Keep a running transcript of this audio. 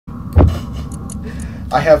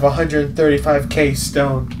I have 135k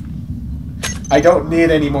stone. I don't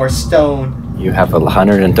need any more stone. You have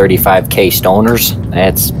 135k stoners?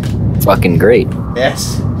 That's fucking great.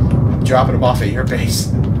 Yes. I'm dropping them off at your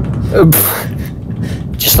base.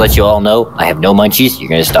 Just to let you all know, I have no munchies, you're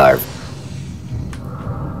gonna starve.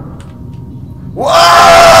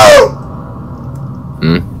 Whoa!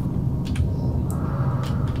 Hmm?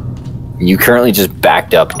 You currently just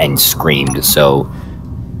backed up and screamed, so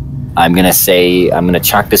I'm gonna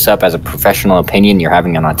chalk this up as a professional opinion. You're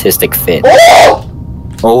having an autistic fit. Oh!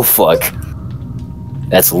 Oh fuck.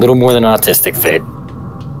 That's a little more than an autistic fit.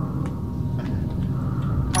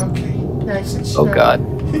 Okay, nice and slow. Oh god.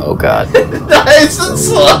 Oh god. Nice and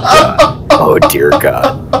slow. Oh dear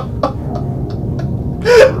god.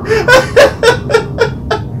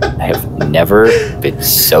 I have never been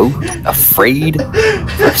so afraid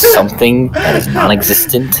of something that is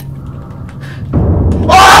non-existent.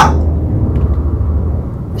 Ah!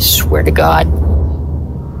 I swear to God.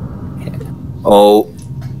 Oh.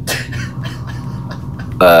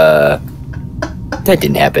 That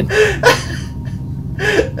didn't happen.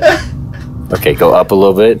 Okay, go up a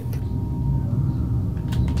little bit.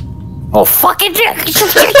 Oh, fucking dick!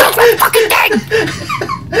 Fucking dick!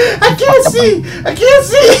 I can't see! I can't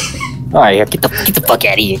see! Alright, get the fuck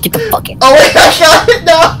out of here. Get the fuck out. Oh wait, I got it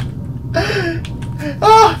now!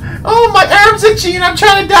 Oh, my arm's itchy and I'm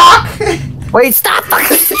trying to dock! Wait, stop!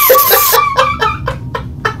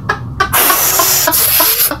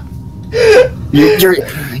 You're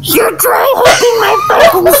dry humping my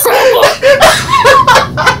fucking sandwich!